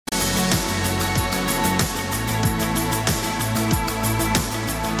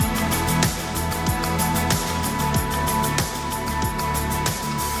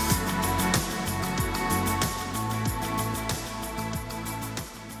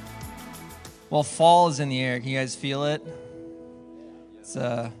Well, fall is in the air. Can you guys feel it?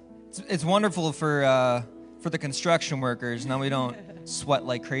 It's wonderful for the construction workers. Now we don't sweat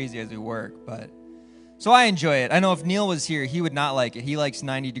like crazy as we work, but so I enjoy it. I know if Neil was here, he would not like it. He likes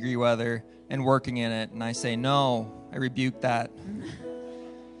 90-degree weather and working in it, and I say no. I rebuke that.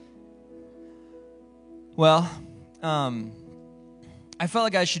 Well, I felt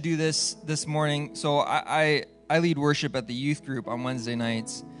like I should do this morning. So I lead worship at the youth group on Wednesday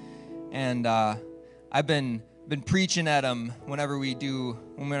nights, and I've been preaching at them whenever we go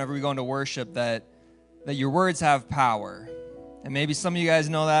into worship that your words have power. And maybe some of you guys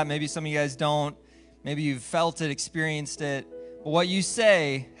know that, maybe some of you guys don't. Maybe you've felt it, experienced it. But what you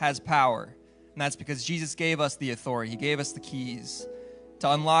say has power. And that's because Jesus gave us the authority. He gave us the keys to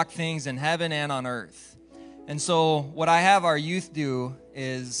unlock things in heaven and on earth. And so what I have our youth do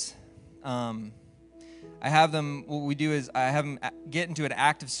is what we do is I have them get into an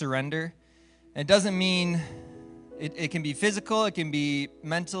act of surrender. And it doesn't mean, it can be physical, it can be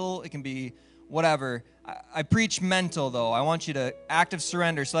mental, it can be whatever. I preach mental, though. I want you to active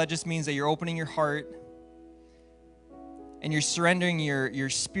surrender. So that just means that you're opening your heart and you're surrendering your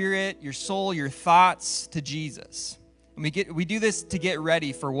spirit, your soul, your thoughts to Jesus. And we do this to get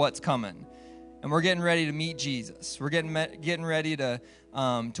ready for what's coming. And we're getting ready to meet Jesus. We're getting ready to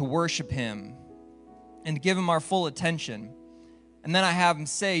worship Him and to give Him our full attention. And then I have Him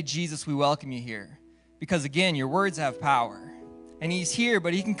say, Jesus, we welcome you here. Because again, your words have power. And He's here,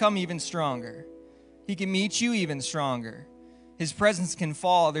 but He can come even stronger. He can meet you even stronger. His presence can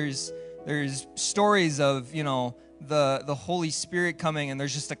fall. There's stories of, the Holy Spirit coming, and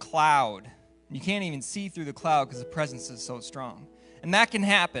there's just a cloud. You can't even see through the cloud because the presence is so strong. And that can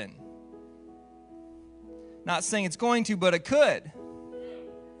happen. Not saying it's going to, but it could.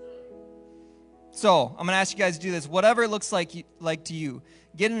 So I'm going to ask you guys to do this. Whatever it looks like to you,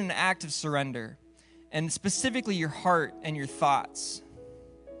 get in an act of surrender. And specifically your heart and your thoughts.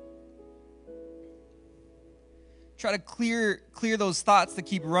 Try to clear those thoughts that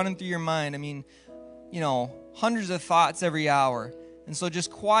keep running through your mind. I mean, hundreds of thoughts every hour. And so just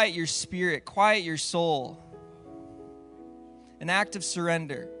quiet your spirit, quiet your soul. An act of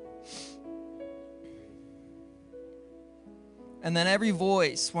surrender. And then every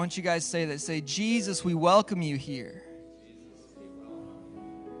voice, why don't you guys say that? Say, Jesus, we welcome you here.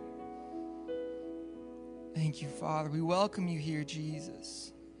 Thank you, Father. We welcome you here,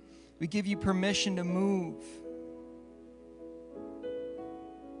 Jesus. We give you permission to move.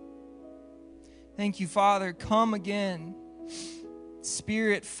 Thank you, Father. Come again.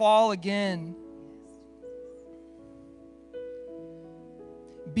 Spirit, fall again.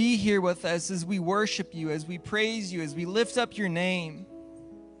 Be here with us as we worship you, as we praise you, as we lift up your name.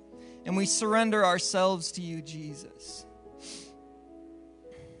 And we surrender ourselves to you, Jesus.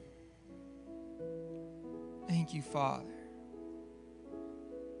 Thank you, Father.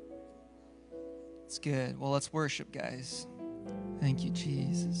 It's good. Well, let's worship, guys. Thank you,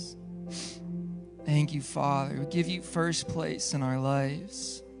 Jesus. Thank you, Father. We give you first place in our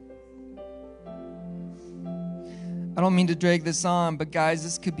lives. I don't mean to drag this on, but guys,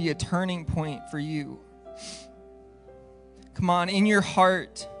 this could be a turning point for you. Come on, in your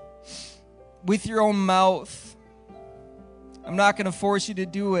heart, with your own mouth. I'm not going to force you to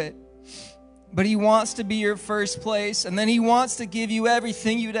do it, but He wants to be your first place, and then He wants to give you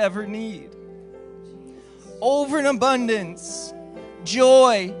everything you'd ever need. Over in abundance,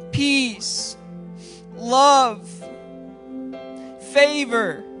 joy, peace, love,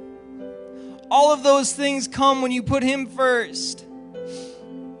 favor. All of those things come when you put Him first.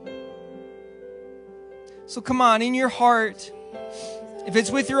 So come on, in your heart, if it's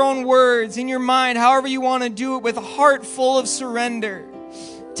with your own words, in your mind, however you want to do it, with a heart full of surrender,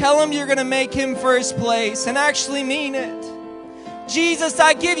 tell Him you're going to make Him first place and actually mean it. Jesus,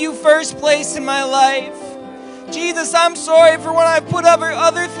 I give you first place in my life. Jesus, I'm sorry for when I put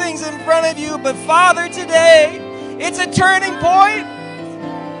other things in front of you, but Father, today, it's a turning point.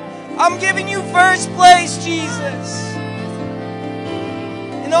 I'm giving you first place, Jesus.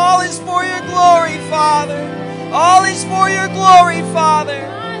 And all is for your glory, Father. All is for your glory, Father.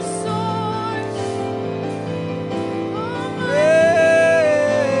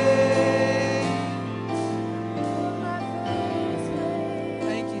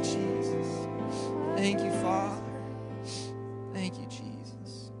 Thank you, Jesus. Thank you, Father. Thank you,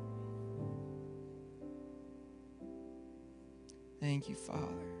 Jesus. Thank you, Father.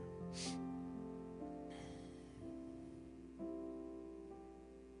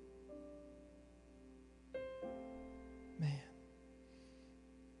 Man,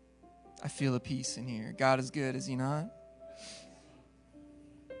 I feel a peace in here. God is good, is He not?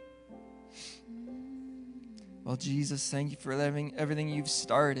 Well, Jesus, thank you for everything you've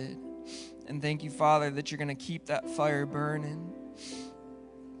started. And thank you, Father, that you're going to keep that fire burning.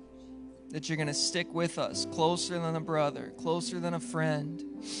 That you're going to stick with us closer than a brother, closer than a friend.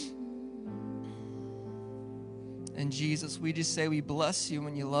 And Jesus, we just say we bless you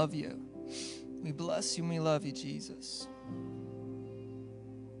when you love you. We bless you and we love you, Jesus.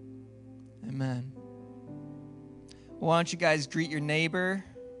 Amen. Why don't you guys greet your neighbor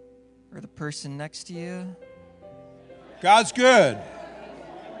or the person next to you? God's good.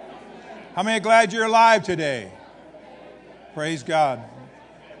 How many are glad you're alive today? Praise God.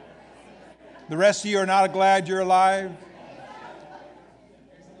 The rest of you are not glad you're alive?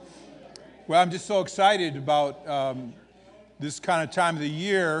 Well, I'm just so excited about this kind of time of the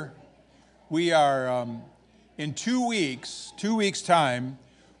year. We are, in 2 weeks time,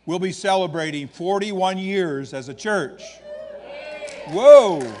 we'll be celebrating 41 years as a church.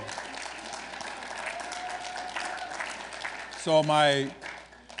 Whoa! So my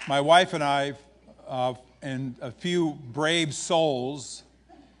wife and I, and a few brave souls,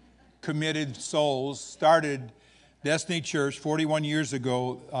 committed souls, started Destiny Church 41 years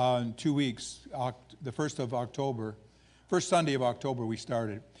ago in 2 weeks, the 1st of October. First Sunday of October we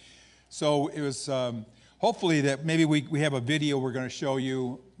started. So it was hopefully that maybe we have a video we're going to show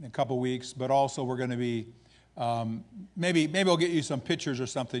you in a couple weeks, but also we're going to be, maybe I'll get you some pictures or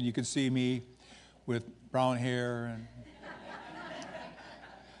something. You can see me with brown hair. And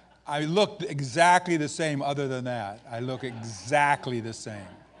I look exactly the same other than that. I look exactly the same.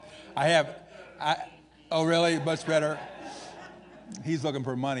 Oh, really? Much better? He's looking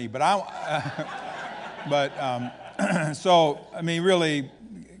for money. But so, I mean, really,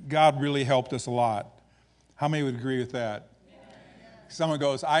 God really helped us a lot. How many would agree with that? Someone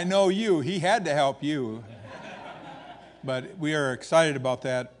goes, I know you. He had to help you. But we are excited about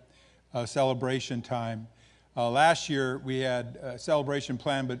that celebration time. Last year, we had a celebration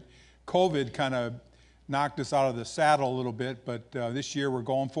plan, but COVID kind of knocked us out of the saddle a little bit. But this year, we're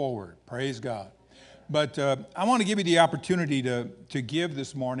going forward. Praise God. But I want to give you the opportunity to give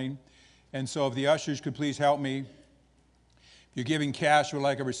this morning. And so if the ushers could please help me. If you're giving cash or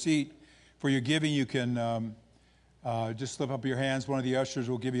like a receipt for your giving, you can just slip up your hands. One of the ushers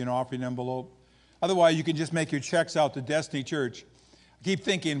will give you an offering envelope. Otherwise, you can just make your checks out to Destiny Church. I keep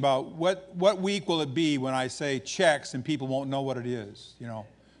thinking about what week will it be when I say checks and people won't know what it is. You know,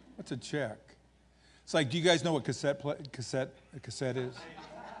 what's a check? It's like, do you guys know what cassette is?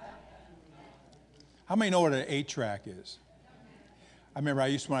 How many know what an 8-track is? I remember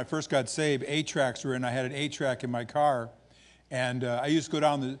when I first got saved, 8-tracks were in. I had an 8-track in my car, and I used to go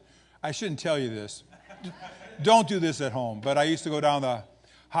down I shouldn't tell you this. Don't do this at home, but I used to go down the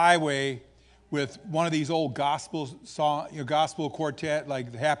highway with one of these old gospel gospel quartet,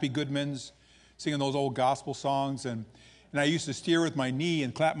 like the Happy Goodmans, singing those old gospel songs, and I used to steer with my knee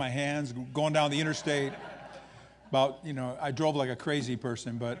and clap my hands, going down the interstate. I drove like a crazy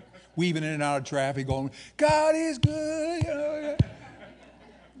person, but weaving in and out of traffic, going, God is good.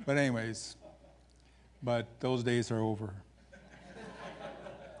 But anyways, those days are over.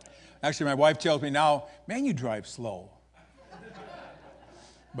 Actually, my wife tells me now, man, you drive slow.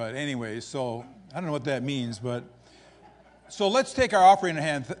 But anyways, so I don't know what that means, but so let's take our offering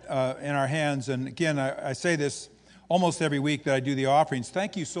in our hands. And again, I say this almost every week that I do the offerings.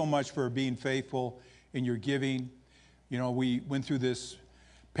 Thank you so much for being faithful in your giving. You know, we went through this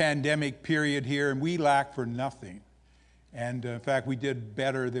pandemic period here, and we lacked for nothing. And in fact, we did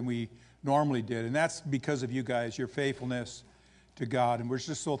better than we normally did. And that's because of you guys, your faithfulness to God. And we're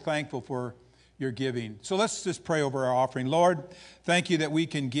just so thankful for your giving. So let's just pray over our offering. Lord, thank you that we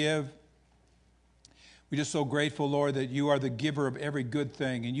can give. We're just so grateful, Lord, that you are the giver of every good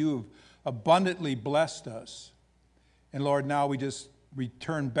thing. And you have abundantly blessed us. And Lord, now we just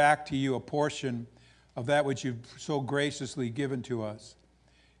return back to you a portion of that which you've so graciously given to us.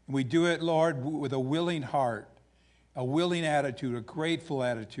 And we do it, Lord, with a willing heart, a willing attitude, a grateful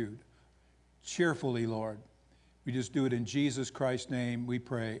attitude, cheerfully, Lord. We just do it in Jesus Christ's name, we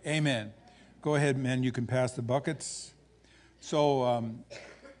pray. Amen. Go ahead, men, you can pass the buckets. So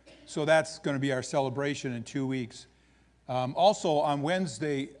that's going to be our celebration in 2 weeks. Also on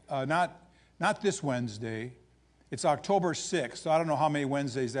Wednesday, not this Wednesday, it's October 6th. So I don't know how many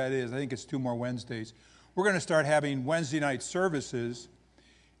Wednesdays that is. I think it's 2 more Wednesdays. We're going to start having Wednesday night services,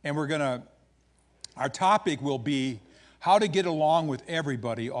 and our topic will be how to get along with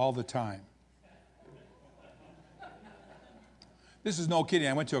everybody all the time. This is no kidding.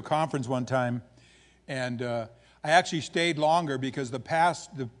 I went to a conference one time, and I actually stayed longer because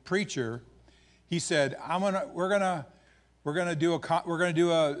the preacher, he said, we're gonna we're going to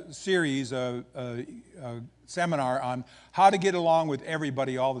do a series, a seminar on how to get along with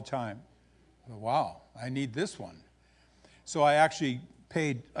everybody all the time. Wow, I need this one. So I actually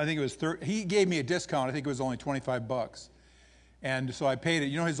paid, I think it was he gave me a discount. I think it was only $25. And so I paid it.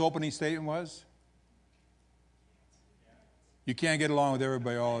 You know what his opening statement was? You can't get along with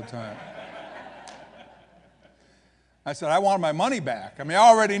everybody all the time. I said, I want my money back. I mean, I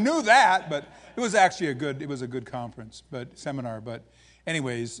already knew that, but it was actually a good conference, seminar. But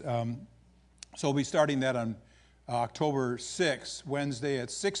anyways, so we'll be starting that on October 6th, Wednesday at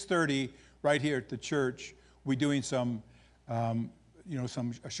 6:30, right here at the church. We'll be doing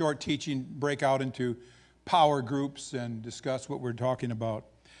a short teaching, break out into power groups and discuss what we're talking about.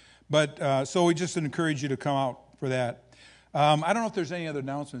 But so we just encourage you to come out for that. I don't know if there's any other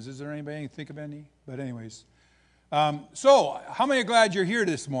announcements. Is there anybody think of any? But anyways, so how many are glad you're here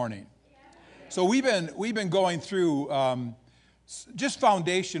this morning? So we've been going through just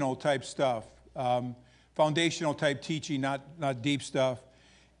foundational type stuff, foundational type teaching, not deep stuff.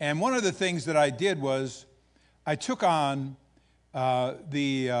 And one of the things that I did was I took on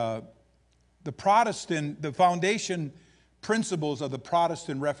the foundation principles of the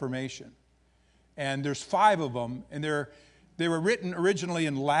Protestant Reformation. And there's 5 of them, and they were written originally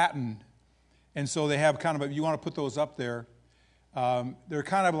in Latin, and so they have kind of you want to put those up there. They're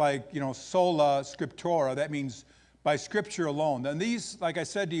kind of like, sola scriptura. That means by Scripture alone. And these, like I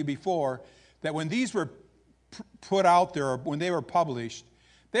said to you before, that when these were put out there, or when they were published,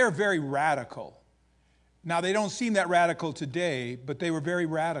 they are very radical. Now, they don't seem that radical today, but they were very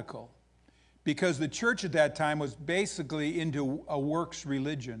radical because the church at that time was basically into a works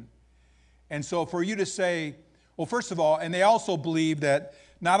religion. And so for you to say, well, first of all, and they also believed that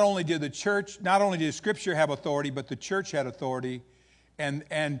not only did Scripture have authority, but the church had authority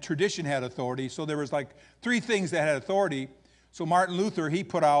and tradition had authority. So there was like 3 things that had authority. So Martin Luther, he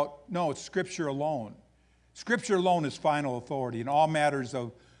put out, no, it's Scripture alone. Scripture alone is final authority in all matters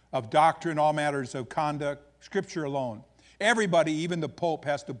of doctrine, all matters of conduct, Scripture alone. Everybody, even the Pope,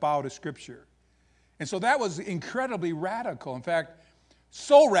 has to bow to Scripture. And so that was incredibly radical. In fact,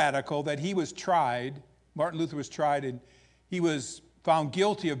 so radical that he was tried, Martin Luther was tried, and he was found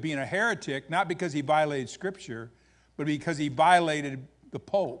guilty of being a heretic, not because he violated Scripture, but because he violated the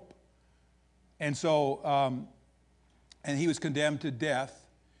Pope. And so, and he was condemned to death,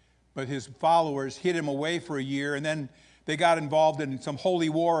 but his followers hid him away for a year, and then they got involved in some holy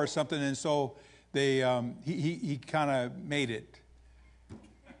war or something, and so he kind of made it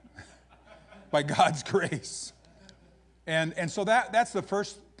by God's grace. And so that's the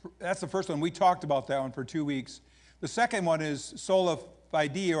first one. We talked about that one for 2 weeks. The second one is sola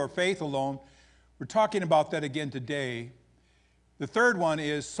fide, or faith alone. We're talking about that again today. The third one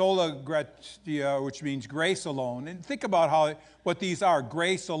is sola gratia, which means grace alone. And think about what these are,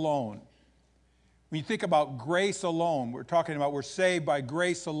 grace alone. When you think about grace alone, we're talking about we're saved by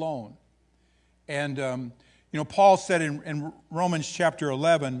grace alone. And, Paul said in Romans chapter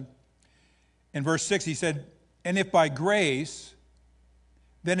 11, in verse 6, he said, and if by grace,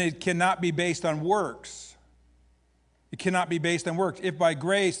 then it cannot be based on works. It cannot be based on works. If by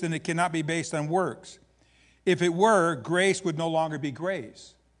grace, then it cannot be based on works. If it were, grace would no longer be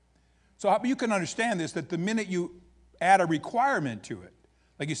grace. So you can understand this, that the minute you add a requirement to it,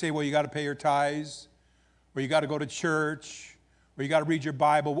 like you say, well, you got to pay your tithes, or you got to go to church, or you got to read your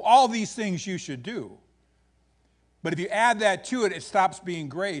Bible, all these things you should do. But if you add that to it, it stops being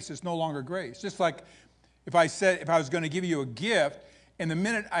grace. It's no longer grace. Just like if I was going to give you a gift, and the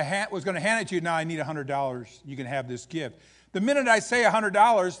minute I was going to hand it to you, now I need $100, you can have this gift. The minute I say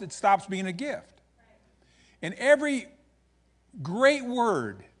 $100, it stops being a gift. And every great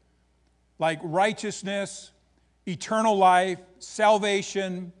word, like righteousness, eternal life,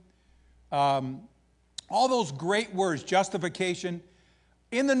 salvation, all those great words, justification,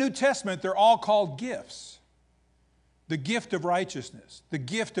 in the New Testament, they're all called gifts. The gift of righteousness, the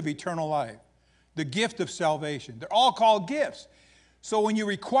gift of eternal life, the gift of salvation. They're all called gifts. So when you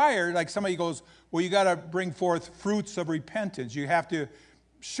require, like somebody goes, well, you got to bring forth fruits of repentance. You have to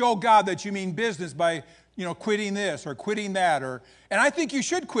show God that you mean business by, quitting this or quitting that. And I think you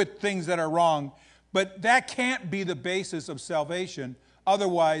should quit things that are wrong, but that can't be the basis of salvation.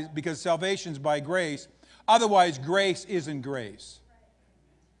 Otherwise, because salvation's by grace, otherwise grace isn't grace.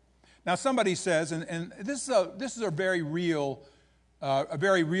 Now somebody says, and this is a very real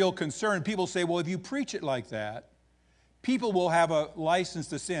concern. People say, well, if you preach it like that, people will have a license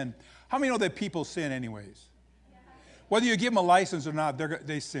to sin. How many know that people sin anyways? Whether you give them a license or not,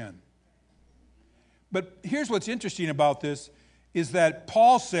 they sin. But here's what's interesting about this is that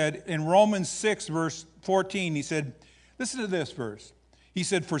Paul said in Romans 6, verse 14, he said, Listen to this verse. He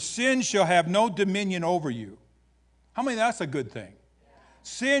said, for sin shall have no dominion over you. How many, that's a good thing?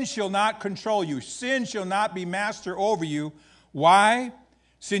 Sin shall not control you. Sin shall not be master over you. Why?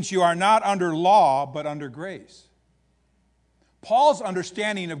 Since you are not under law, but under grace. Paul's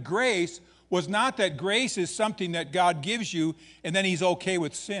understanding of grace was not that grace is something that God gives you and then he's okay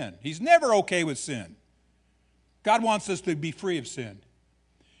with sin. He's never okay with sin. God wants us to be free of sin.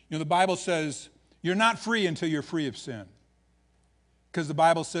 You know, the Bible says you're not free until you're free of sin. Because the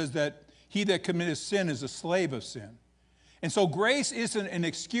Bible says that he that committeth sin is a slave of sin. And so grace isn't an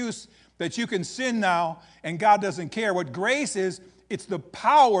excuse that you can sin now and God doesn't care. What grace is, it's the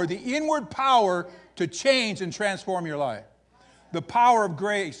power, the inward power to change and transform your life. The power of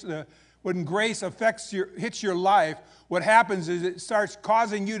grace. When grace hits your life, what happens is it starts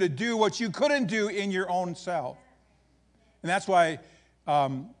causing you to do what you couldn't do in your own self. And that's why,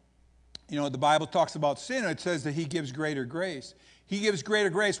 the Bible talks about sin. It says that he gives greater grace. He gives greater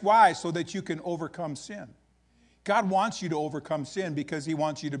grace. Why? So that you can overcome sin. God wants you to overcome sin because he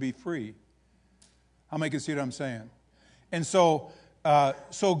wants you to be free. How many can see what I'm saying? And so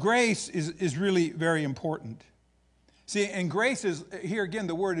grace is really very important. See, and grace is, here again,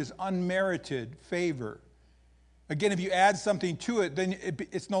 the word is unmerited favor. Again, if you add something to it, then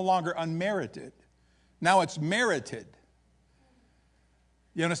it's no longer unmerited. Now it's merited.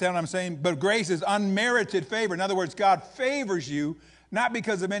 You understand what I'm saying? But grace is unmerited favor. In other words, God favors you, not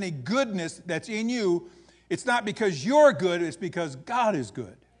because of any goodness that's in you. It's not because you're good, it's because God is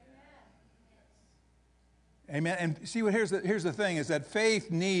good. Amen. And see, here's the thing, is that faith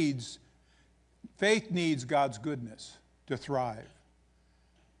needs God's goodness to thrive.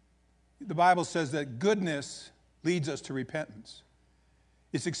 The Bible says that goodness leads us to repentance.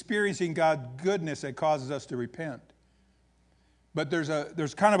 It's experiencing God's goodness that causes us to repent. But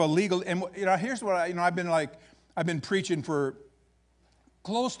there's kind of a legal, and here's what I've been preaching for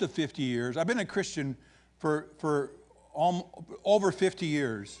close to 50 years. I've been a Christian for over 50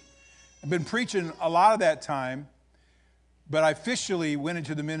 years. I've been preaching a lot of that time, but I officially went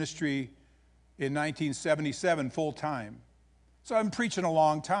into the ministry in 1977 full time. So I've been preaching a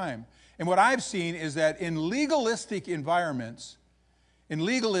long time. And what I've seen is that in legalistic environments, in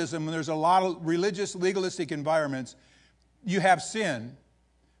legalism, when there's a lot of religious legalistic environments, you have sin,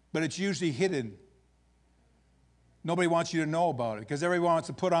 but it's usually hidden. Nobody wants you to know about it because everyone wants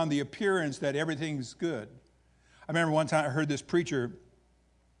to put on the appearance that everything's good. I remember one time I heard this preacher,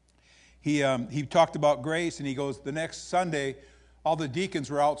 he talked about grace, and he goes, the next Sunday, all the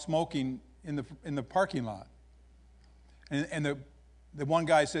deacons were out smoking in the parking lot. And the one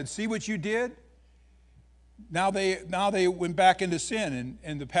guy said, see what you did? Now they went back into sin.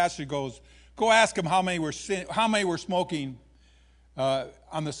 And the pastor goes, go ask them how many were smoking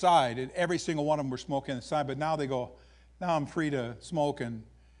on the side. And every single one of them were smoking on the side. But now they go, now I'm free to smoke and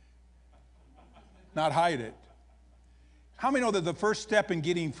not hide it. How many know that the first step in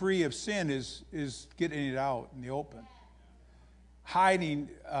getting free of sin is getting it out in the open? Hiding,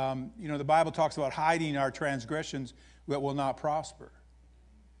 the Bible talks about hiding our transgressions that will not prosper.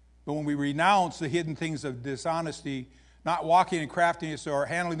 But when we renounce the hidden things of dishonesty, not walking in craftiness or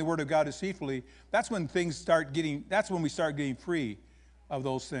handling the word of God deceitfully, that's when we start getting free of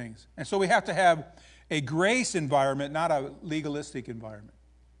those things. And so we have to have a grace environment, not a legalistic environment.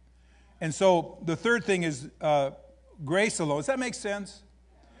 And so the third thing is grace alone. Does that make sense?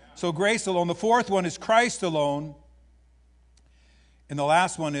 So grace alone. The fourth one is Christ alone. And the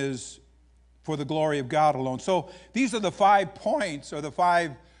last one is for the glory of God alone. So these are the 5 points, or the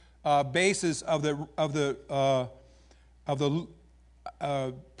 5 bases of the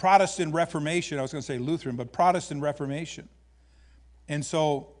Protestant Reformation. I was going to say Lutheran, but Protestant Reformation. And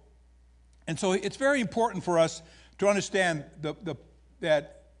so it's very important for us to understand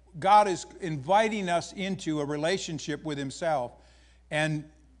that God is inviting us into a relationship with himself. And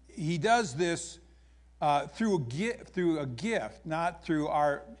he does this through a gift, not through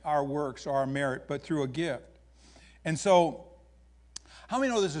our works or our merit, but through a gift. And so, how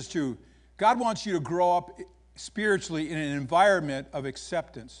many know this is true? God wants you to grow up spiritually in an environment of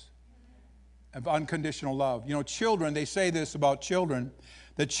acceptance, of unconditional love. You know, children, they say this about children,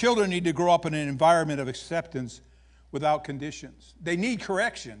 that children need to grow up in an environment of acceptance without conditions. They need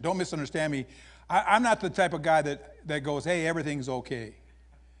correction. Don't misunderstand me. I'm not the type of guy that goes, hey, everything's okay.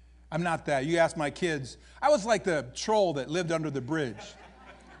 I'm not that. You ask my kids. I was like the troll that lived under the bridge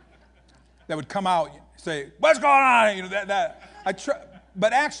that would come out and say, what's going on?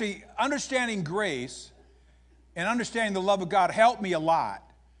 But actually, understanding grace and understanding the love of God helped me a lot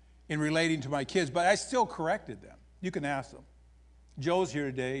in relating to my kids, but I still corrected them. You can ask them. Joe's here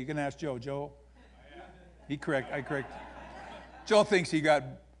today. You can ask Joe. Joe? I correct. Still thinks he got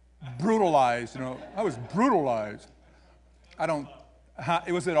brutalized. I was brutalized.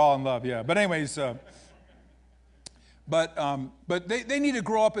 It was it all in love, yeah. But anyways, but they need to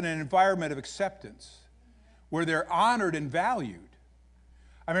grow up in an environment of acceptance where they're honored and valued.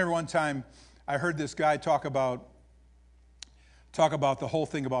 I remember one time I heard this guy talk about the whole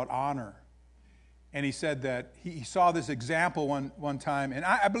thing about honor. And he said that he saw this example one time, and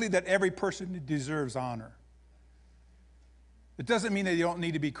I believe that every person deserves honor. It doesn't mean they don't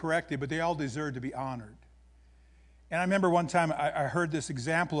need to be corrected, but they all deserve to be honored. And I remember one time I heard this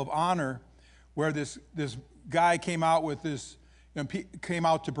example of honor where this guy came out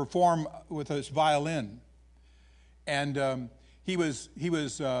to perform with his violin. And it was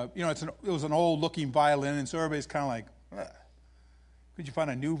an old looking violin, and so everybody's kind of like, ugh. Could you find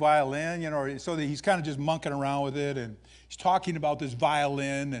a new violin? So that he's kind of just monkeying around with it, and he's talking about this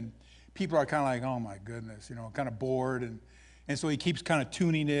violin, and people are kind of like, oh my goodness, kind of bored, and so he keeps kind of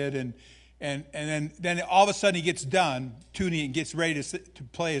tuning it, and then all of a sudden he gets done tuning and gets ready to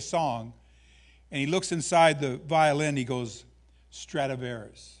play a song, and he looks inside the violin. He goes,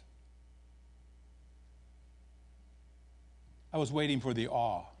 Stradivarius. I was waiting for the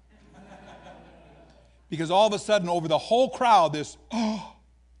awe. Because all of a sudden, over the whole crowd, this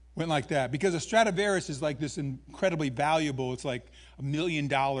went like that. Because a Stradivarius is like this incredibly valuable, it's like $1 million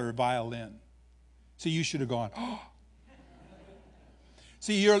violin. So you should have gone, oh.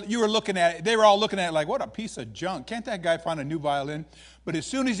 See, you were looking at it, they were all looking at it like, what a piece of junk. Can't that guy find a new violin? But as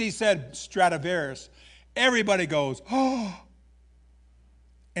soon as he said Stradivarius, everybody goes, oh.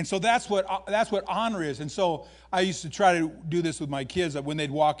 And so that's what honor is. And so I used to try to do this with my kids, that when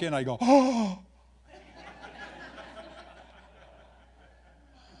they'd walk in, I go, oh.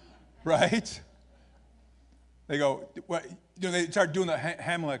 Right? They go, what? They start doing the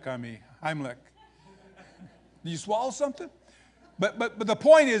Heimlich on me. Heimlich. Did you swallow something? But the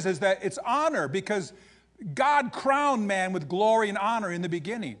point is that it's honor, because God crowned man with glory and honor in the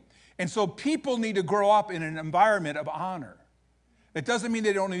beginning. And so people need to grow up in an environment of honor. It doesn't mean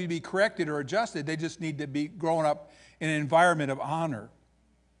they don't need to be corrected or adjusted. They just need to be growing up in an environment of honor.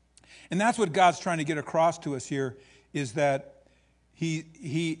 And that's what God's trying to get across to us here, is that He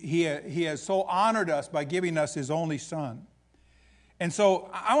has so honored us by giving us His only Son. And so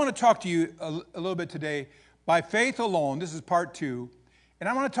I want to talk to you a little bit today, by faith alone. This is part 2. And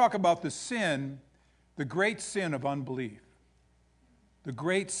I want to talk about the great sin of unbelief. The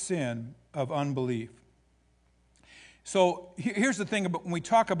great sin of unbelief. So here's the thing about when we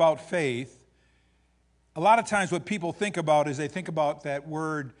talk about faith, a lot of times what people think about is they think about that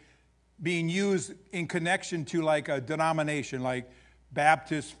word being used in connection to like a denomination, like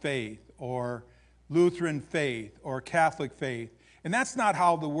Baptist faith or Lutheran faith or Catholic faith. And that's not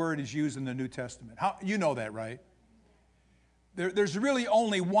how the word is used in the New Testament. You know that, right? There's really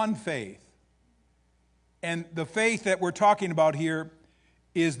only one faith. And the faith that we're talking about here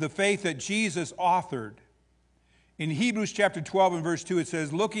is the faith that Jesus authored. In Hebrews chapter 12 and verse 2, it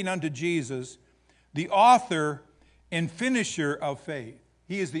says, looking unto Jesus, the author and finisher of faith.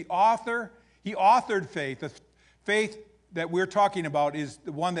 He is the author. He authored faith. The faith that we're talking about is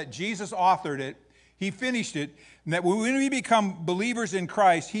the one that Jesus authored it. He finished it. And that when we become believers in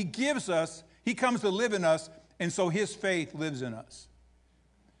Christ, He comes to live in us, and so His faith lives in us.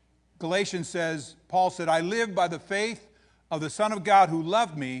 Galatians says, Paul said, I live by the faith of the Son of God who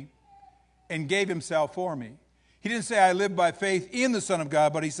loved me and gave Himself for me. He didn't say I live by faith in the Son of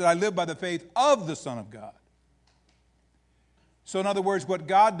God, but he said I live by the faith of the Son of God. So in other words, what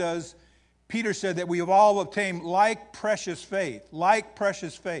God does, Peter said that we have all obtained like precious faith. Like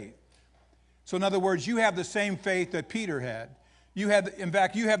precious faith. So in other words, you have the same faith that Peter had. In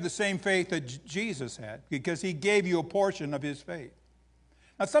fact, you have the same faith that Jesus had, because He gave you a portion of His faith.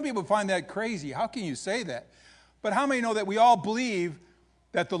 Now some people find that crazy. How can you say that? But how many know that we all believe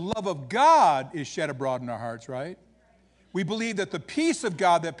that the love of God is shed abroad in our hearts, right? We believe that the peace of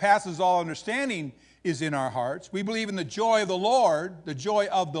God that passes all understanding is in our hearts. We believe in the joy of the Lord,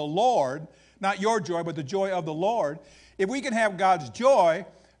 not your joy, but the joy of the Lord. If we can have God's joy,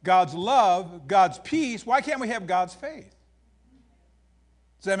 God's love, God's peace, why can't we have God's faith?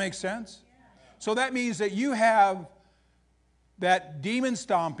 Does that make sense? So that means that you have that demon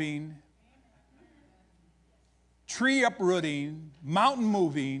stomping, tree uprooting, mountain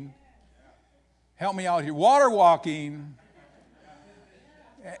moving, help me out here, water walking,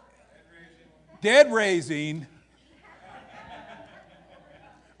 dead raising,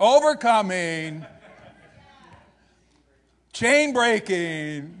 overcoming, chain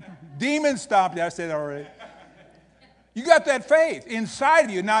breaking, demon stomping. I said that already. You got that faith inside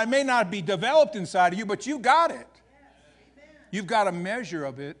of you. Now, it may not be developed inside of you, but you got it. You've got a measure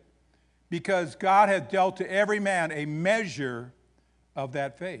of it because God has dealt to every man a measure of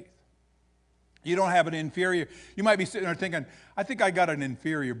that faith. You don't have an inferior. You might be sitting there thinking, I think I got an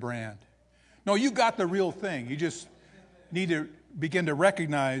inferior brand. No, you got the real thing. You just need to begin to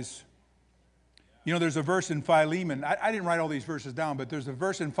recognize. You know, there's a verse in Philemon. I didn't write all these verses down, but there's a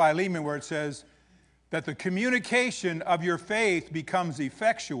verse in Philemon where it says that the communication of your faith becomes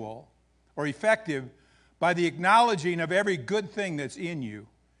effectual or effective by the acknowledging of every good thing that's in you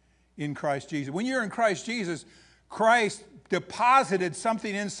in Christ Jesus. When you're in Christ Jesus, Christ deposited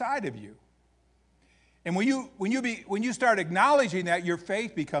something inside of you. And when you start acknowledging that, your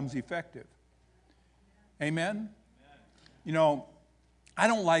faith becomes effective. Amen? You know, I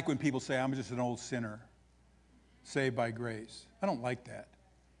don't like when people say, I'm just an old sinner saved by grace. I don't like that.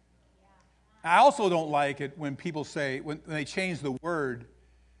 I also don't like it when people say, when they change the word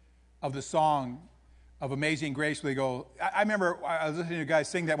of the song of Amazing Grace, they go, I remember I was listening to a guy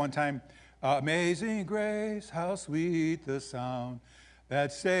sing that one time, Amazing Grace, how sweet the sound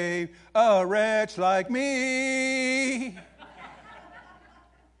that saved a wretch like me.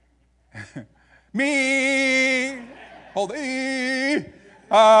 Me. Hold E.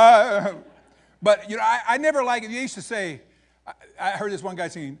 But, you know, I never like it. You used to say, I heard this one guy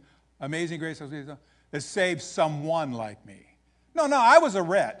singing, Amazing Grace, how sweet the sound that saved someone like me. No, I was a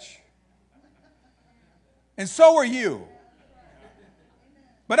wretch. And so are you.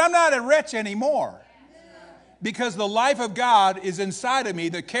 But I'm not a wretch anymore. Because the life of God is inside of me.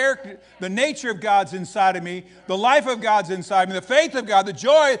 The character, the nature of God's inside of me. The life of God's inside of me. The faith of God, the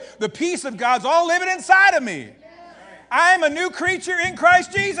joy, the peace of God's all living inside of me. I'm a new creature in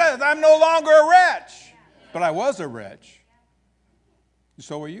Christ Jesus. I'm no longer a wretch. But I was a wretch. And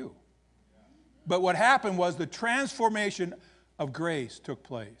so are you. But what happened was the transformation of grace took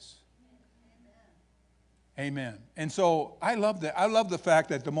place. Amen. And so I love that. I love the fact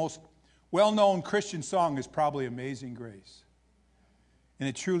that the most well-known Christian song is probably Amazing Grace. And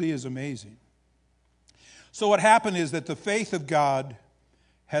it truly is amazing. So what happened is that the faith of God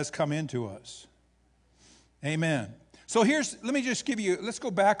has come into us. Amen. So let me just give you, let's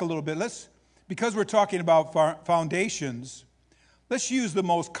go back a little bit. Because we're talking about foundations, let's use the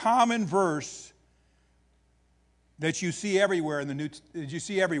most common verse that you see everywhere I mean, you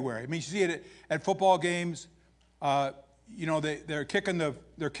see it at football games. You know, they're kicking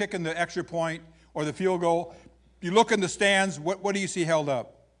the extra point or the field goal. You look in the stands. What do you see held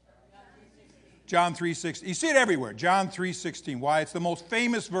up? John 3:16. You see it everywhere. John 3:16. Why? It's the most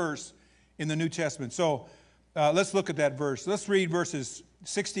famous verse in the New Testament. So let's look at that verse. Let's read verses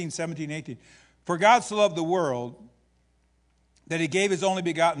 16, 17, 18. For God so loved the world that he gave his only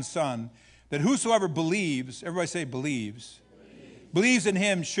begotten Son, that whosoever believes, everybody say believes in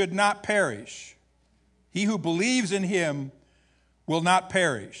him should not perish. He who believes in him will not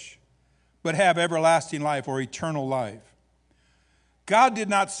perish, but have everlasting life or eternal life. God did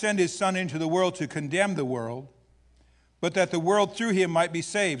not send his Son into the world to condemn the world, but that the world through him might be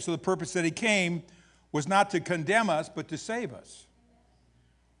saved. So the purpose that he came was not to condemn us, but to save us.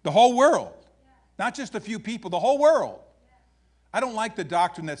 The whole world. Not just a few people, the whole world. I don't like the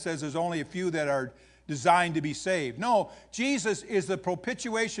doctrine that says there's only a few that are designed to be saved. No, Jesus is the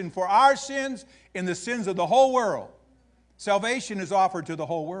propitiation for our sins and the sins of the whole world. Salvation is offered to the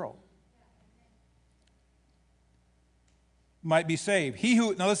whole world. Might be saved.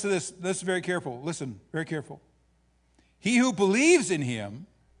 Now listen to this. Listen very careful. Listen, very careful. He who believes in him,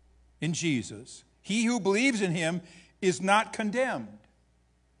 in Jesus, he who believes in him is not condemned.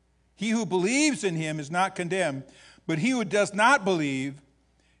 He who believes in him is not condemned, but he who does not believe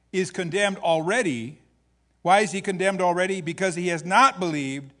is condemned already. Why is he condemned already? Because he has not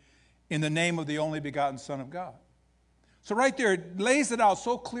believed in the name of the only begotten Son of God. So right there, it lays it out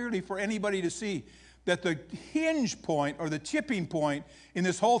so clearly for anybody to see that the hinge point or the tipping point in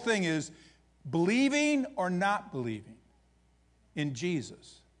this whole thing is believing or not believing in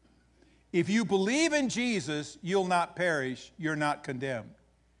Jesus. If you believe in Jesus, you'll not perish, you're not condemned.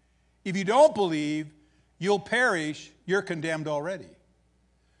 If you don't believe, you'll perish, you're condemned already.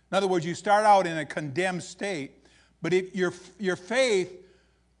 In other words, you start out in a condemned state, but if your faith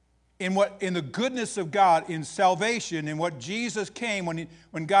in the goodness of God, in salvation, in what Jesus came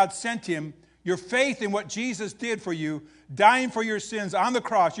when God sent him, your faith in what Jesus did for you, dying for your sins on the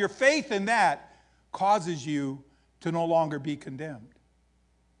cross, your faith in that causes you to no longer be condemned.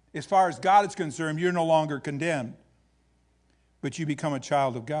 As far as God is concerned, you're no longer condemned, but you become a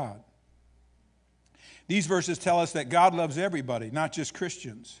child of God. These verses tell us that God loves everybody, not just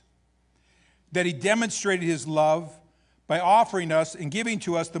Christians. That he demonstrated his love by offering us and giving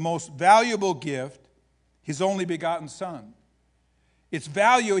to us the most valuable gift, his only begotten Son. He's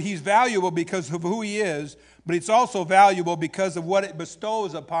valuable because of who he is, but it's also valuable because of what it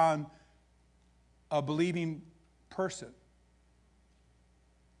bestows upon a believing person.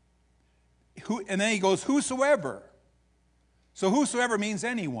 And then he goes, whosoever. So whosoever means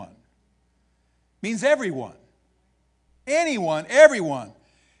anyone. Means everyone. Anyone, everyone.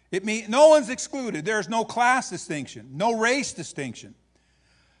 It means no one's excluded. There's no class distinction, no race distinction.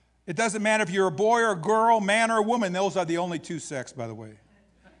 It doesn't matter if you're a boy or a girl, man or a woman. Those are the only two sexes, by the way.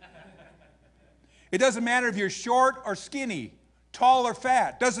 It doesn't matter if you're short or skinny, tall or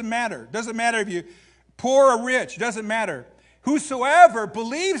fat. Doesn't matter. Doesn't matter if you're poor or rich. Doesn't matter. Whosoever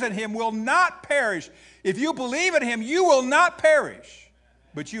believes in him will not perish. If you believe in him, you will not perish,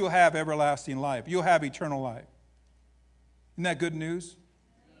 but you will have everlasting life. You'll have eternal life. Isn't that good news?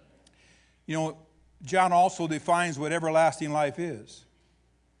 You know, John also defines what everlasting life is.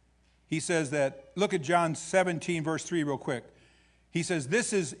 He says that, look at John 17, verse 3 real quick. He says,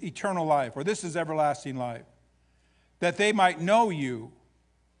 this is eternal life, or this is everlasting life, that they might know you,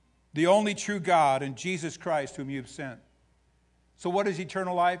 the only true God, and Jesus Christ whom you've sent. So what is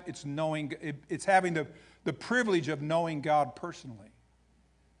eternal life? It's knowing. It's having the privilege of knowing God personally.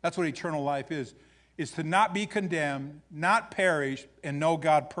 That's what eternal life is to not be condemned, not perish, and know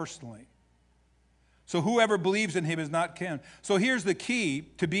God personally. So whoever believes in him is not condemned. So here's the key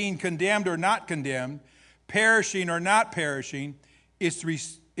to being condemned or not condemned, perishing or not perishing,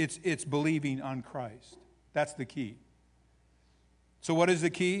 it's believing on Christ. That's the key. So what is the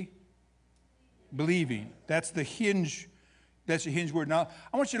key? Believing. That's the hinge. That's the hinge word. Now,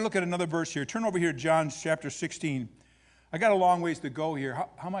 I want you to look at another verse here. Turn over here to John chapter 16. I got a long ways to go here. How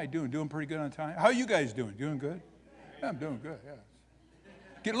am I doing? Doing pretty good on time? How are you guys doing? Doing good? Yeah, I'm doing good, yeah.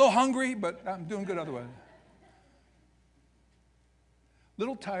 Get a little hungry, but I'm doing good otherwise.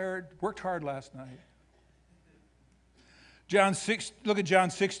 Little tired, worked hard last night. Look at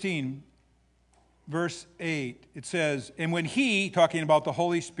John 16, verse 8. It says, and when he, talking about the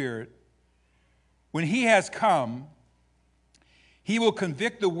Holy Spirit, when he has come, he will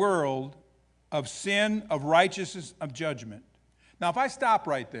convict the world of sin, of righteousness, of judgment. Now, if I stop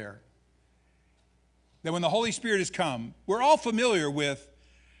right there, that when the Holy Spirit has come, we're all familiar with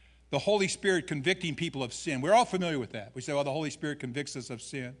the Holy Spirit convicting people of sin. We're all familiar with that. We say, well, the Holy Spirit convicts us of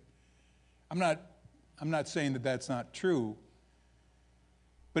sin. I'm not saying that that's not true.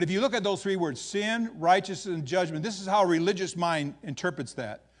 But if you look at those three words, sin, righteousness, and judgment, this is how a religious mind interprets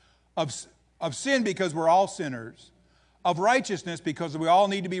that. Of sin, because we're all sinners. Of righteousness, because we all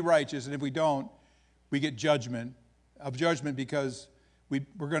need to be righteous, and if we don't, we get judgment. Of judgment, because we're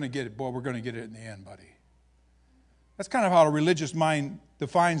going to get it. Boy, we're going to get it in the end, buddy. That's kind of how a religious mind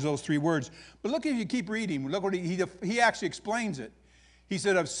defines those three words. But look, if you keep reading, look what he actually explains it. He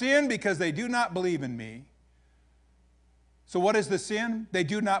said, of sin, because they do not believe in me. So what is the sin? They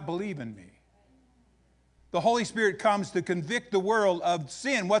do not believe in me. The Holy Spirit comes to convict the world of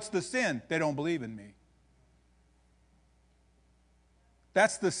sin. What's the sin? They don't believe in me.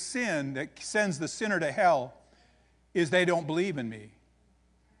 That's the sin that sends the sinner to hell, is they don't believe in me.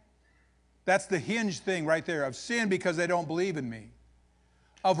 That's the hinge thing right there, of sin because they don't believe in me.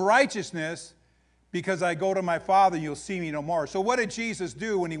 Of righteousness because I go to my Father and you'll see me no more. So what did Jesus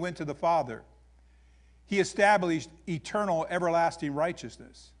do when he went to the Father? He established eternal, everlasting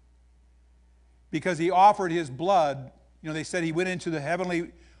righteousness. Because he offered his blood. You know, they said he went into the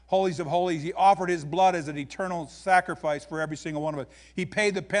heavenly holies of holies. He offered his blood as an eternal sacrifice for every single one of us. He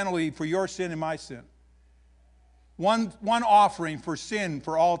paid the penalty for your sin and my sin. One offering for sin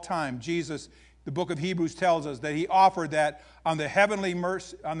for all time. Jesus, the book of Hebrews tells us that he offered that on the heavenly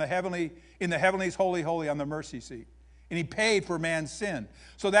mercy, in the heavenlies, holy, on the mercy seat. And he paid for man's sin.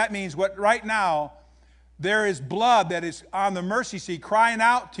 So that means what right now, there is blood that is on the mercy seat crying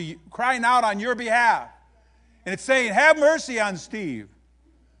out to you, crying out on your behalf. And it's saying, have mercy on Steve.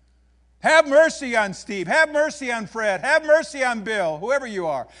 Have mercy on Steve. Have mercy on Fred. Have mercy on Bill, whoever you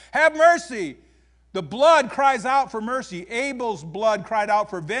are. Have mercy. The blood cries out for mercy. Abel's blood cried out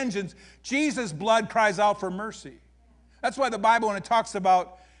for vengeance. Jesus' blood cries out for mercy. That's why the Bible, when it talks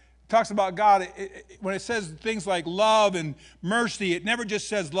about God, when it says things like love and mercy, it never just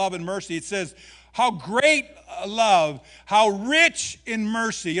says love and mercy. It says how great love, how rich in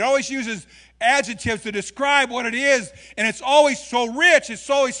mercy. It always uses adjectives to describe what it is, and it's always so rich, it's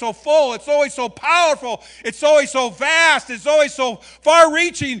always so full, it's always so powerful, it's always so vast, it's always so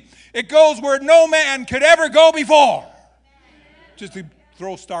far-reaching. It goes where no man could ever go before. Just to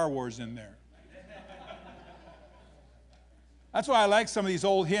throw Star Wars in there. That's why I like some of these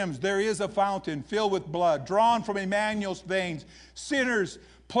old hymns. There is a fountain filled with blood, drawn from Emmanuel's veins. Sinners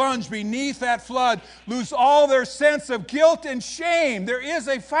plunge beneath that flood, lose all their sense of guilt and shame. There is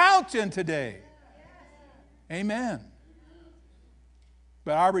a fountain today. Amen.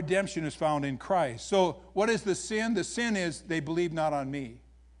 But our redemption is found in Christ. So what is the sin? The sin is they believe not on me.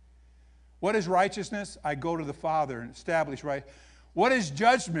 What is righteousness? I go to the Father and establish right. What is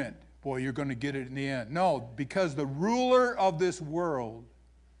judgment? Boy, you're going to get it in the end. No, because the ruler of this world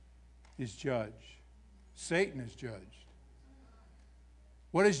is judged. Satan is judged.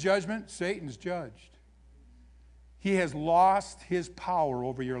 What is judgment? Satan's judged. He has lost his power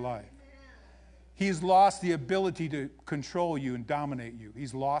over your life. He's lost the ability to control you and dominate you.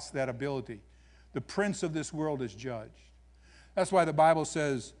 He's lost that ability. The prince of this world is judged. That's why the Bible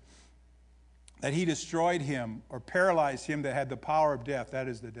says that he destroyed him or paralyzed him that had the power of death. That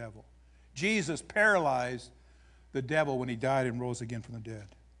is the devil. Jesus paralyzed the devil when he died and rose again from the dead.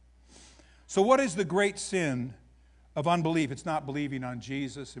 So what is the great sin of unbelief? It's not believing on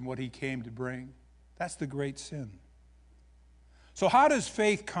Jesus and what he came to bring. That's the great sin. So how does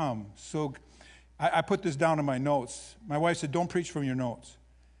faith come? So I put this down in my notes. My wife said, don't preach from your notes.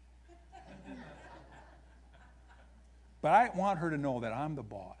 But I want her to know that I'm the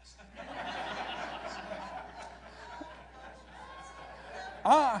boss.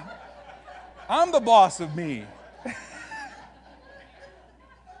 I'm the boss of me.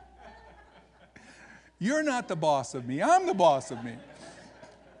 You're not the boss of me. I'm the boss of me.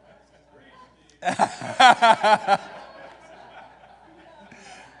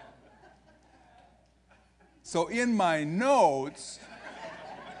 So in my notes,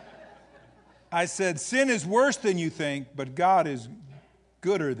 I said, sin is worse than you think, but God is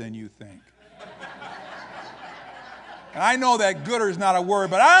gooder than you think. And I know that gooder is not a word,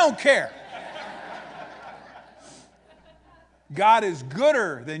 but I don't care. God is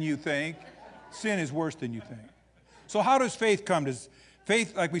gooder than you think. Sin is worse than you think. So how does faith come? Does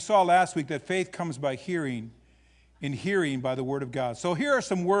faith, like we saw last week, that faith comes by hearing, and hearing by the word of God. So here are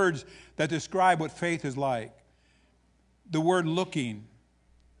some words that describe what faith is like. The word looking,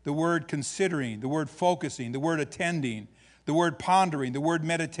 the word considering, the word focusing, the word attending, the word pondering, the word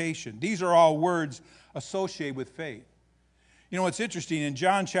meditation. These are all words associated with faith. You know, what's interesting, in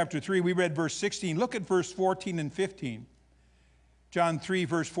John chapter 3, we read verse 16. Look at verse 14 and 15. John 3,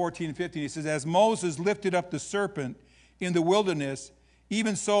 verse 14 and 15. It says, as Moses lifted up the serpent in the wilderness,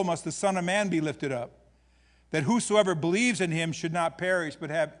 even so must the Son of Man be lifted up, that whosoever believes in him should not perish, but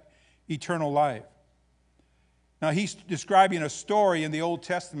have eternal life. Now, he's describing a story in the Old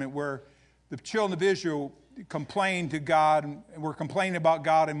Testament where the children of Israel complained to God and were complaining about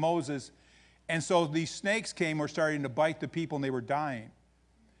God and Moses. And so these snakes came and were starting to bite the people and they were dying.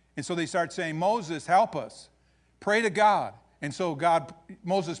 And so they started saying, Moses, help us. Pray to God. And so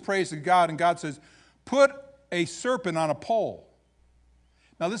Moses prays to God, and God says, put a serpent on a pole.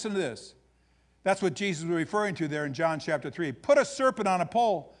 Now listen to this. That's what Jesus was referring to there in John chapter 3. Put a serpent on a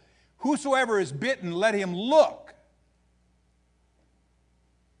pole. Whosoever is bitten, let him look.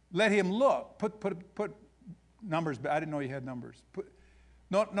 Let him look. Put numbers. I didn't know you had numbers.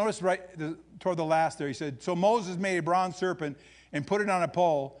 Notice right toward the last there. He said, so Moses made a bronze serpent and put it on a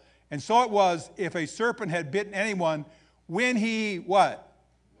pole. And so it was, if a serpent had bitten anyone, when he, what?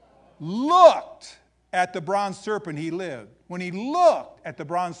 Looked at the bronze serpent, he lived. When he looked at the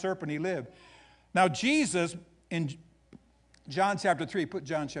bronze serpent, he lived. Now Jesus, in John chapter 3, put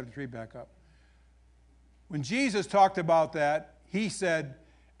John chapter 3 back up. When Jesus talked about that, he said,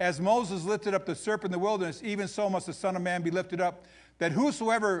 as Moses lifted up the serpent in the wilderness, even so must the Son of Man be lifted up, that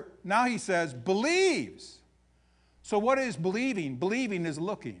whosoever, now he says, believes. So what is believing? Believing is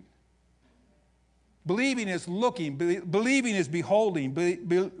looking. Believing is looking. Believing is beholding.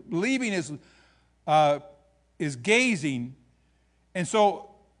 Believing is gazing. And so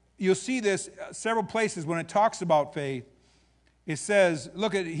you'll see this several places when it talks about faith. It says,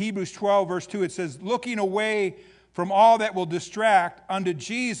 look at Hebrews 12, verse 2. It says, looking away from all that will distract unto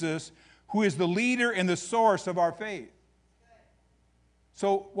Jesus, who is the leader and the source of our faith.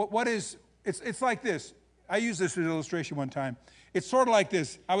 So what is, it's like this. I used this as an illustration one time. It's sort of like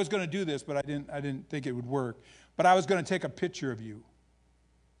this. I was going to do this, but I didn't think it would work. But I was going to take a picture of you.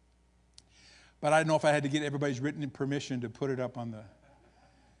 But I don't know if I had to get everybody's written permission to put it up on the...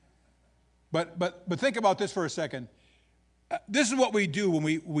 But think about this for a second. This is what we do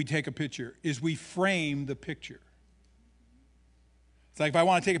when we take a picture, is we frame the picture. It's like if I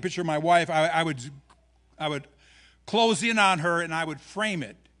want to take a picture of my wife, I would close in on her and I would frame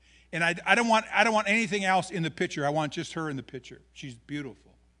it. And I don't want anything else in the picture. I want just her in the picture. She's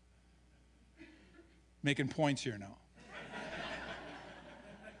beautiful. Making points here now.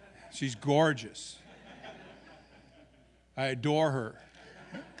 She's gorgeous. I adore her.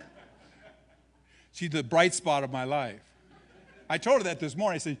 She's the bright spot of my life. I told her that this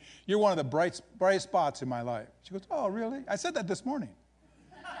morning. I said, you're one of the brightest spots in my life. She goes, oh, really? I said that this morning.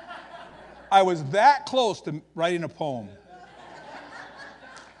 I was that close to writing a poem.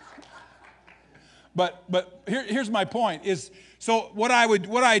 But here's my point is, so what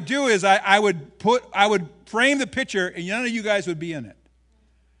I do is I would frame the picture and none of you guys would be in it.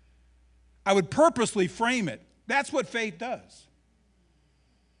 I would purposely frame it. That's what faith does.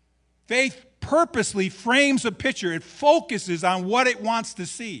 Faith purposely frames a picture. It focuses on what it wants to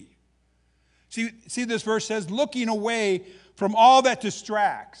see. See this verse says, looking away from all that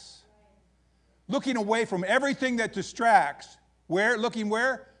distracts. Looking away from everything that distracts. Where? Looking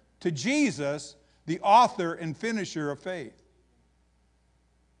where? To Jesus, the author and finisher of faith.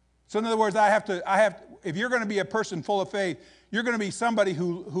 So in other words, if you're going to be a person full of faith, you're going to be somebody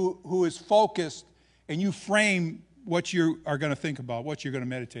who is focused, and you frame what you are going to think about, what you're going to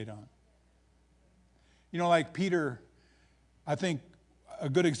meditate on. You know, like Peter, I think a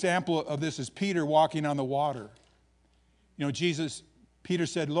good example of this is Peter walking on the water. You know, Peter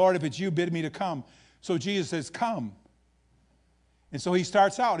said, Lord, if it's you, bid me to come. So Jesus says, come. And so he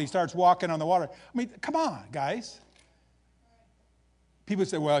starts walking on the water. I mean, come on, guys. People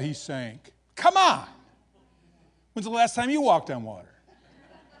say, well, he sank. Come on. When's the last time you walked on water?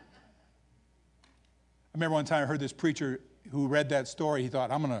 I remember one time I heard this preacher who read that story. He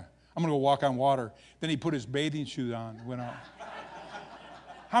thought, I'm gonna go walk on water. Then he put his bathing suit on and went out.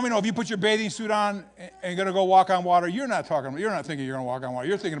 How many know if you put your bathing suit on and going to go walk on water, you're not thinking you're going to walk on water.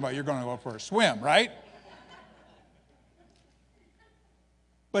 You're thinking about you're going to go for a swim, right?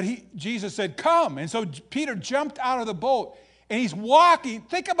 But Jesus said, come. And so Peter jumped out of the boat and he's walking.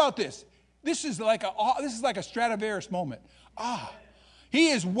 Think about this. This is like a Stradivarius moment.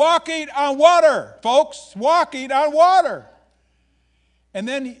 He is walking on water, folks. Walking on water. And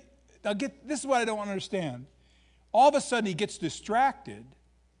then, this is what I don't understand. All of a sudden he gets distracted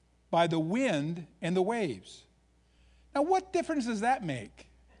by the wind and the waves. Now, what difference does that make?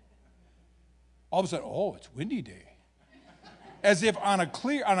 All of a sudden, oh, it's windy day. As if on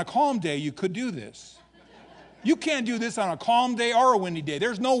a calm day you could do this. You can't do this on a calm day or a windy day.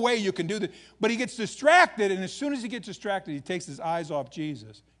 There's no way you can do this. But he gets distracted, and as soon as he gets distracted, he takes his eyes off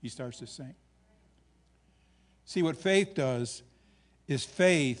Jesus. He starts to sink. See, what faith does is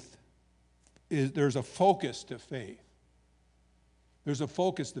there's a focus to faith. There's a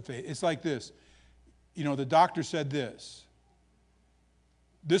focus to faith. It's like this. You know, the doctor said this.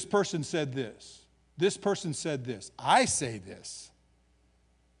 This person said this. This person said this. I say this.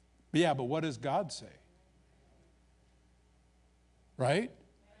 Yeah, but what does God say? Right?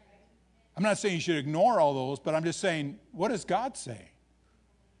 I'm not saying you should ignore all those, but I'm just saying, what does God say?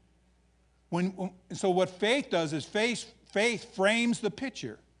 So what faith does is faith frames the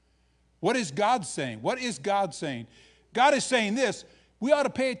picture. What is God saying? What is God saying? God is saying this. We ought to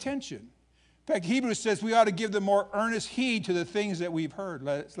pay attention. In fact, Hebrews says we ought to give the more earnest heed to the things that we've heard.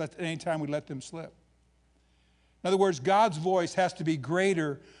 Anytime we let them slip. In other words, God's voice has to be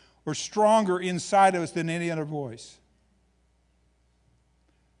greater or stronger inside of us than any other voice.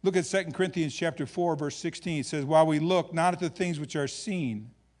 Look at 2 Corinthians chapter 4, verse 16. It says, while we look not at the things which are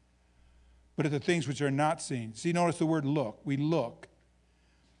seen, but at the things which are not seen. See, notice the word look. We look.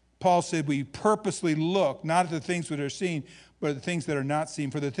 Paul said we purposely look, not at the things that are seen, but at the things that are not seen.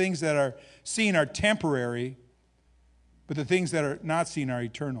 For the things that are seen are temporary, but the things that are not seen are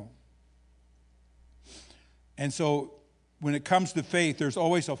eternal. And so when it comes to faith, there's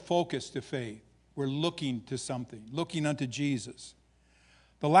always a focus to faith. We're looking to something, looking unto Jesus.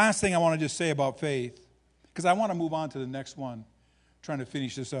 The last thing I want to just say about faith, because I want to move on to the next one, trying to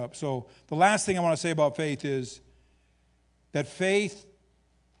finish this up. So the last thing I want to say about faith is that faith,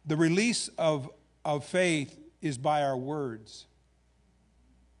 the release of faith is by our words.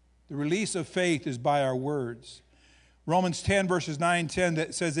 The release of faith is by our words. Romans 10, verses 9 and 10,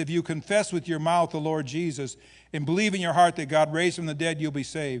 that says, if you confess with your mouth the Lord Jesus and believe in your heart that God raised from the dead, you'll be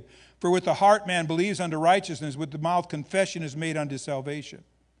saved. For with the heart man believes unto righteousness, with the mouth confession is made unto salvation.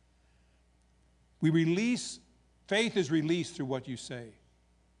 Faith is released through what you say.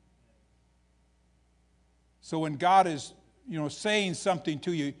 So when God is, saying something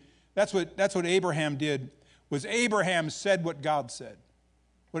to you, that's what Abraham did. Was Abraham said what God said.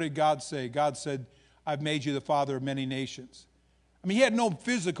 What did God say? God said, I've made you the father of many nations. I mean, he had no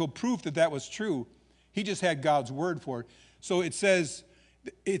physical proof that was true. He just had God's word for it. So it says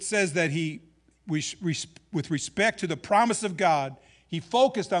that with respect to the promise of God, he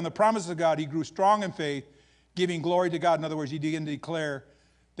focused on the promise of God. He grew strong in faith, giving glory to God. In other words, he began to declare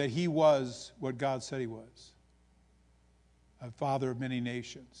that he was what God said he was, a father of many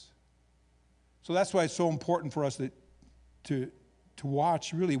nations. So that's why it's so important for us to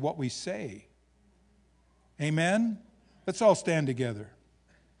watch really what we say. Amen? Let's all stand together.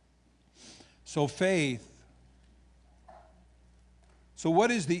 So faith. So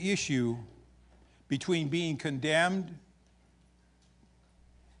what is the issue between being condemned,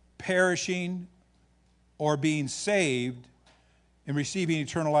 perishing, or being saved and receiving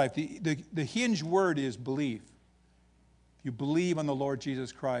eternal life? The hinge word is belief. If you believe on the Lord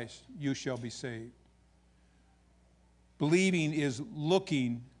Jesus Christ, you shall be saved. Believing is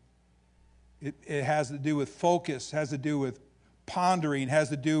looking. It has to do with focus, has to do with pondering, has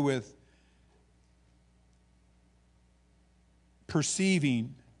to do with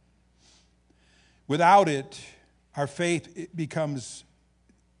perceiving. Without it, our faith becomes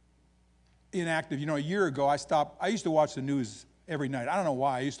inactive. You know, a year ago, I used to watch the news every night. I don't know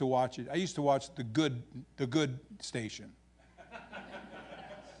why I used to watch it. I used to watch the good station.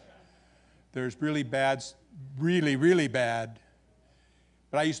 There's really bad, really, really bad.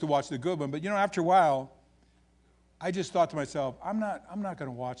 But I used to watch the good one. But you know, after a while, I just thought to myself, I'm not going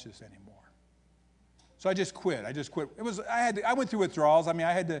to watch this anymore. So I just quit. I went through withdrawals. I mean,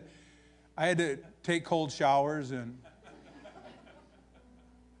 I had to take cold showers and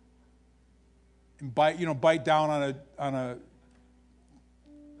bite down on a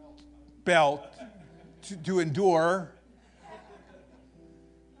belt to endure.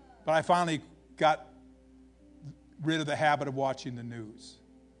 But I finally got rid of the habit of watching the news,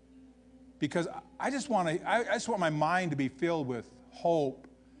 because I just want my mind to be filled with hope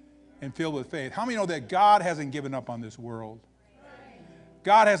and filled with faith. How many know that God hasn't given up on this world?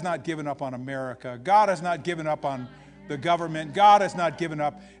 God has not given up on America. God has not given up on the government. God has not given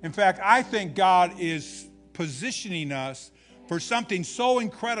up. In fact, I think God is positioning us for something so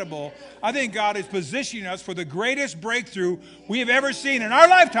incredible. I think God is positioning us for the greatest breakthrough we have ever seen in our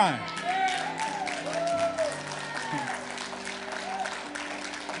lifetime.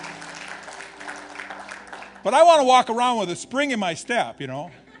 But I want to walk around with a spring in my step, you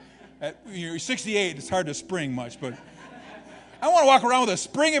know. At 68, it's hard to spring much, but I want to walk around with a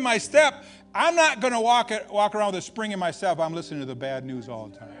spring in my step. I'm not going to walk around with a spring in my step. I'm listening to the bad news all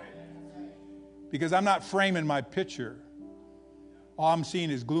the time, because I'm not framing my picture. All I'm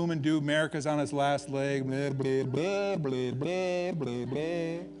seeing is gloom and doom. America's on its last leg. Blah, blah, blah, blah, blah, blah,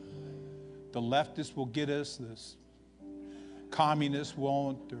 blah. The leftists will get us. This communists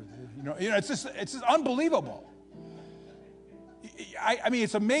won't. It's just unbelievable. I mean,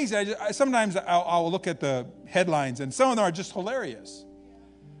 it's amazing. Sometimes I'll look at the headlines, and some of them are just hilarious.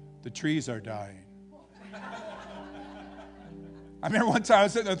 The trees are dying. I remember one time I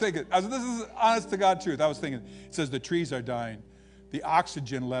was sitting there thinking, this is honest to God truth. I was thinking, it says the trees are dying. The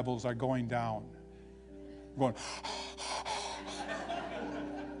oxygen levels are going down. I'm going,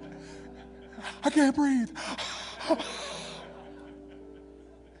 I can't breathe.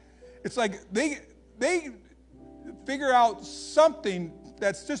 It's like they figure out something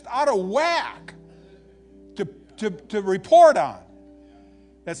that's just out of whack to report on.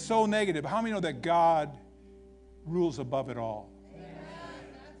 That's so negative. How many know that God rules above it all?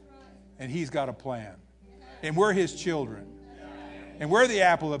 And He's got a plan. And we're His children. And we're the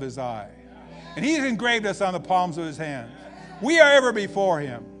apple of His eye. And He's engraved us on the palms of His hands. We are ever before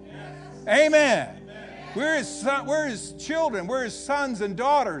Him. Amen. We're His children. We're His sons and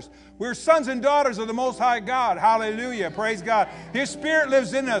daughters. We're sons and daughters of the Most High God. Hallelujah. Praise God. His Spirit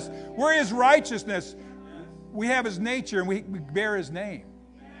lives in us. We're His righteousness. We have His nature, and we bear His name.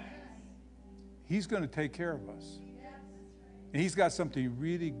 He's going to take care of us. And He's got something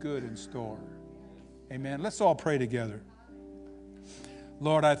really good in store. Amen. Let's all pray together.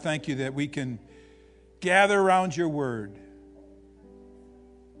 Lord, I thank You that we can gather around Your word,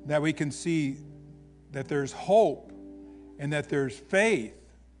 that we can see that there's hope, and that there's faith,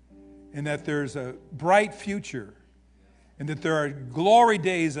 and that there's a bright future, and that there are glory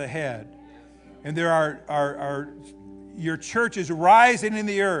days ahead, and there are Your church is rising in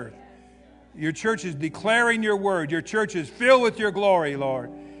the earth. Your church is declaring Your word. Your church is filled with Your glory,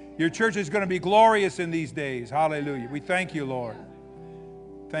 Lord. Your church is going to be glorious in these days. Hallelujah. We thank You, Lord.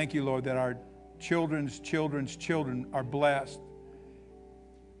 Thank You, Lord, that our children's children are blessed.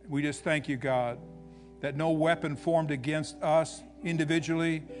 We just thank You, God, that no weapon formed against us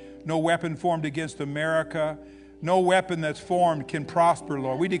individually, no weapon formed against America, no weapon that's formed can prosper,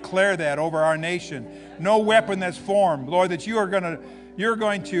 Lord. We declare that over our nation. No weapon that's formed, Lord, that You're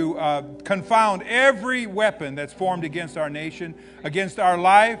going to confound every weapon that's formed against our nation, against our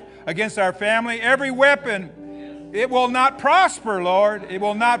life, against our family. Every weapon, it will not prosper, Lord. It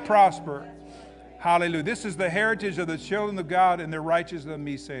will not prosper. Hallelujah. This is the heritage of the children of God, and their righteousness of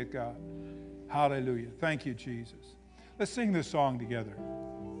Me, saith God. Hallelujah. Thank you, Jesus. Let's sing this song together.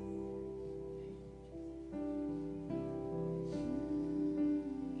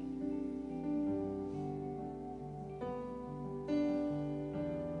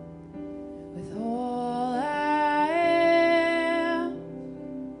 With all I am,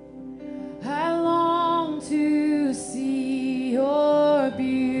 I long to see your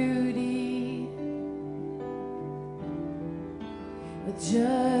beauty. With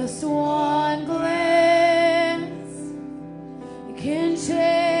just one glance, you can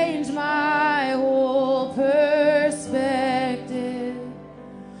change my whole perspective.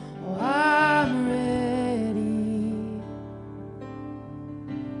 Oh, I'm ready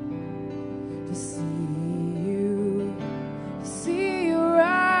to see you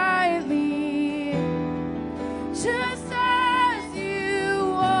rightly, just as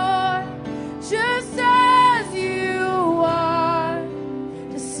you are, just as you are,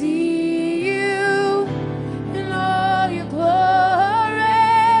 to see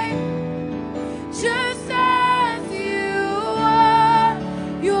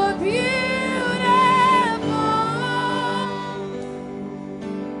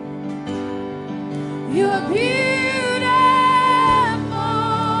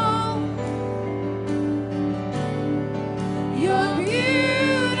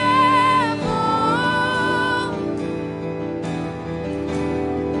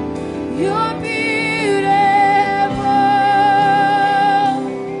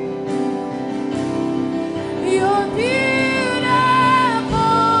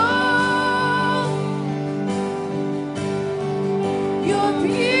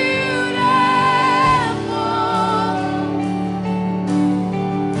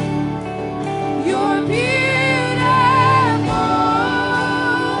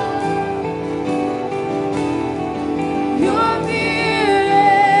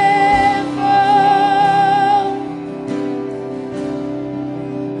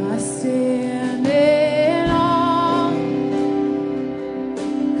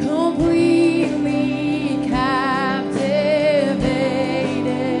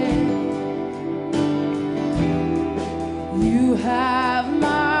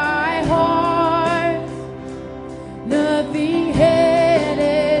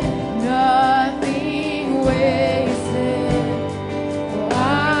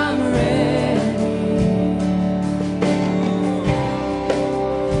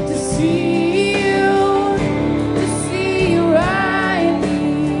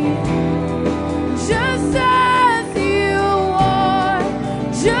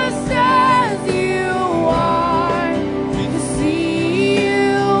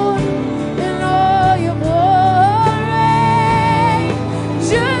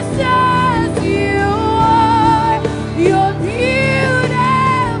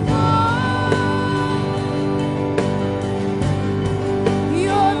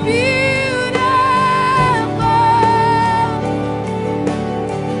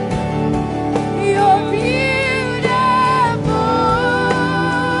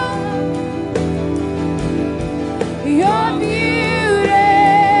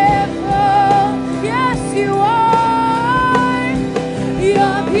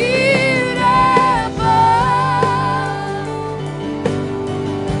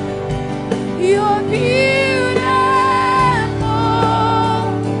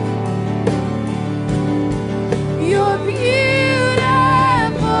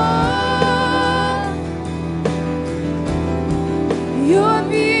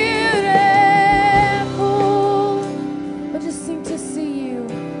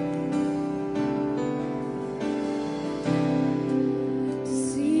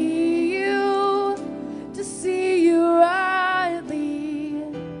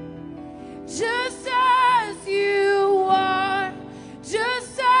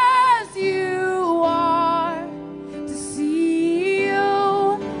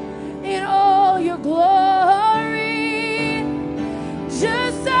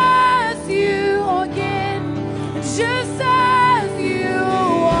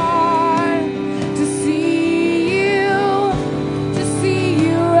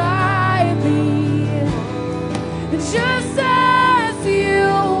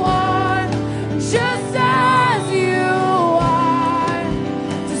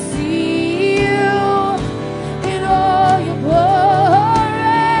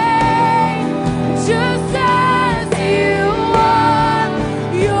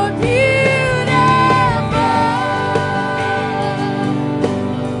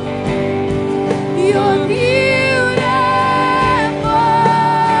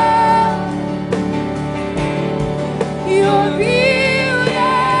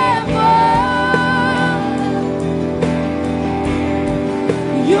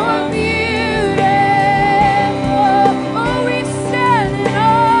You're beautiful. Oh, we stand in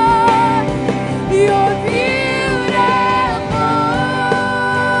awe. You're beautiful.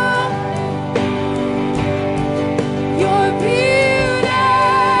 You're beautiful.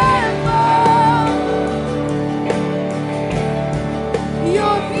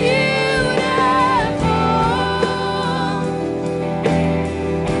 You're beautiful.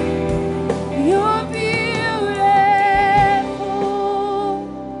 You're beautiful.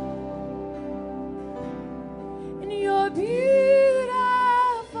 And you're beautiful.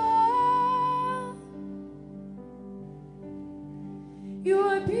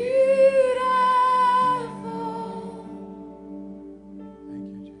 You're beautiful.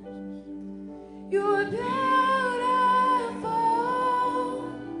 Thank you, Jesus. You're beautiful.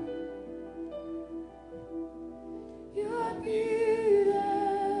 You're beautiful.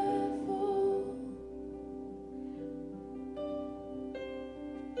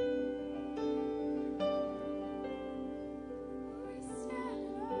 We stand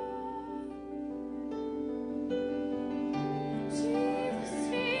up. Jesus,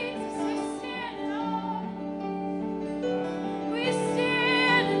 Jesus, we stand up. We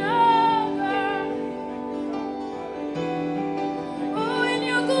stand up, God. Oh, in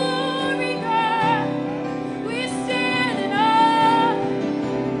your glory, God. We stand up.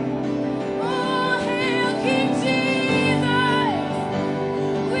 Oh, hail King Jesus.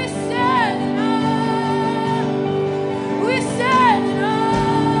 We stand up. We stand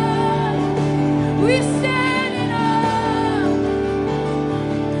up. We stand up.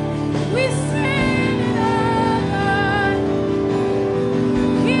 We stand up, God.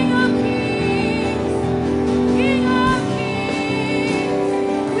 King of kings, King of kings.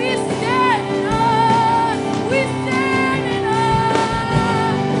 We stand up. We stand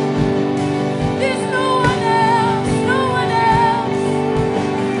up. There's no one else, no one else.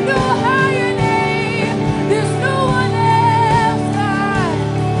 No higher name. There's no one else, God.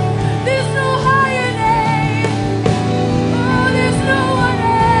 There's no higher name. Oh, there's no one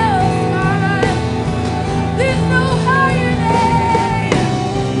else, God. There's no higher name.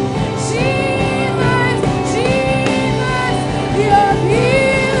 Jesus, Jesus, you're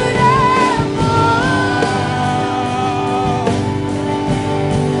beautiful.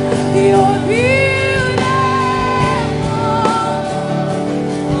 You're beautiful.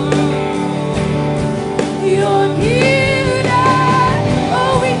 You're beautiful.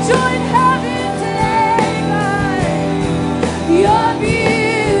 Oh, we join heaven today, God. You're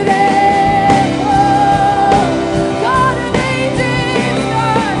beautiful. God of ages,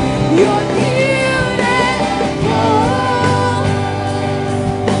 God. You're beautiful.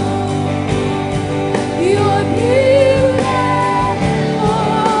 You're beautiful.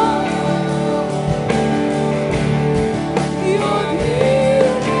 You're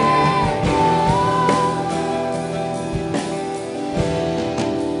beautiful.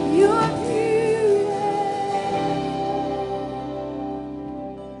 You're beautiful.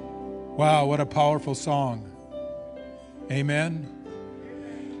 Wow, what a powerful song. Amen.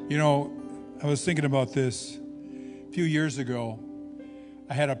 You know, I was thinking about this a few years ago.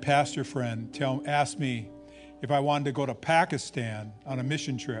 I had a pastor friend ask me if I wanted to go to Pakistan on a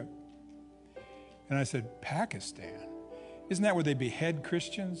mission trip. And I said, Pakistan? Isn't that where they behead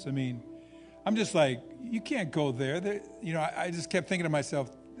Christians? I mean, I'm just like, you can't go there. You know, I just kept thinking to myself,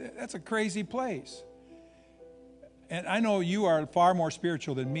 that's a crazy place. And I know you are far more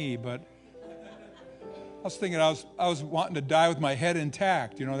spiritual than me, but I was thinking I was wanting to die with my head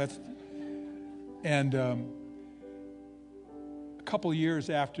intact. You know, and a couple years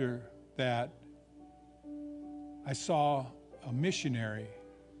after that, I saw a missionary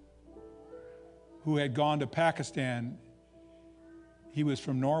who had gone to Pakistan. He was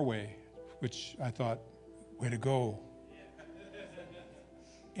from Norway, which I thought, way to go.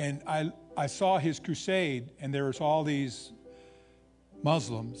 And I saw his crusade, and there was all these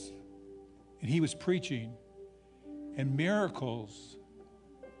Muslims, and he was preaching, and miracles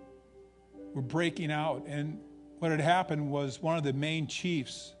were breaking out. And what had happened was one of the main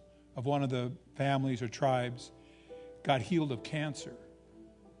chiefs of one of the families or tribes got healed of cancer.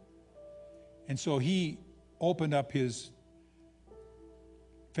 And so he opened up his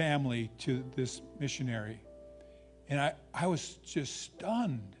family to this missionary. And I was just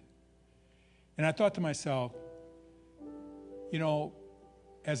stunned. And I thought to myself, you know,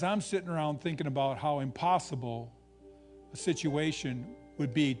 as I'm sitting around thinking about how impossible a situation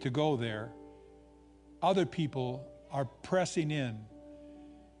would be to go there, other people are pressing in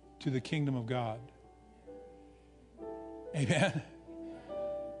to the kingdom of God. Amen.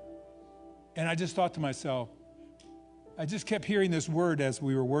 And I just thought to myself, I just kept hearing this word as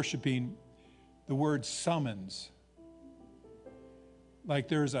we were worshiping, the word summons. Like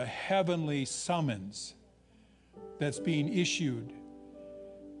there's a heavenly summons that's being issued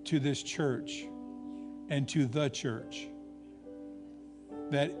to this church and to the church.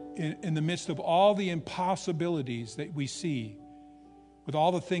 That in the midst of all the impossibilities that we see, with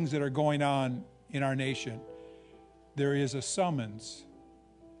all the things that are going on in our nation, there is a summons.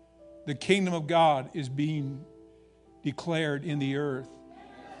 The kingdom of God is being declared in the earth,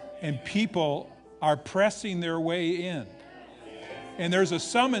 and people are pressing their way in. And there's a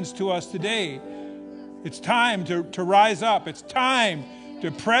summons to us today. It's time to rise up. It's time to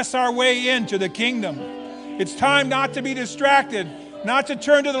press our way into the kingdom. It's time not to be distracted, not to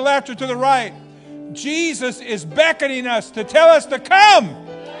turn to the left or to the right. Jesus is beckoning us to tell us to come.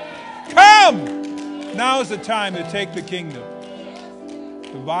 Come! Now is the time to take the kingdom.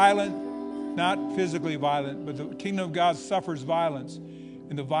 The violent, not physically violent, but the kingdom of God suffers violence,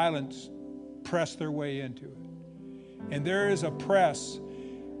 and the violence press their way into it. And there is a press.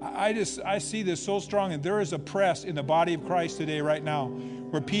 I see this so strong, and there is a press in the body of Christ today right now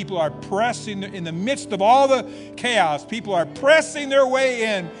where people are pressing in the midst of all the chaos. People are pressing their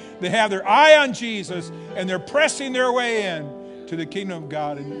way in. They have their eye on Jesus, and they're pressing their way in to the kingdom of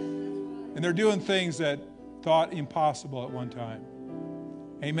God. And they're doing things that thought impossible at one time.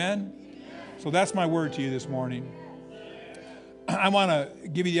 Amen? So that's my word to you this morning. I want to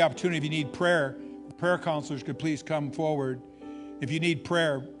give you the opportunity, if you need prayer, prayer counselors could please come forward. If you need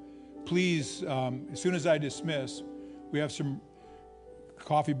prayer, please, as soon as I dismiss, we have some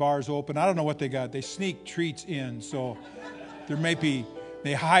coffee bars open. I don't know what they got. They sneak treats in, so there may be,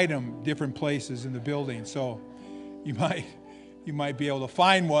 they hide them different places in the building. So you might be able to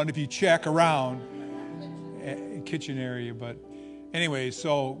find one if you check around in the kitchen area. But anyway,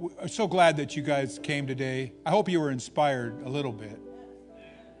 so I'm so glad that you guys came today. I hope you were inspired a little bit.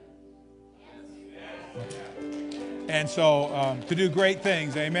 And so to do great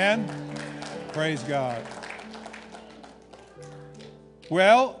things, amen? Praise God.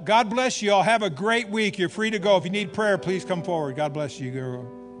 Well, God bless you all. Have a great week. You're free to go. If you need prayer, please come forward. God bless you, girl.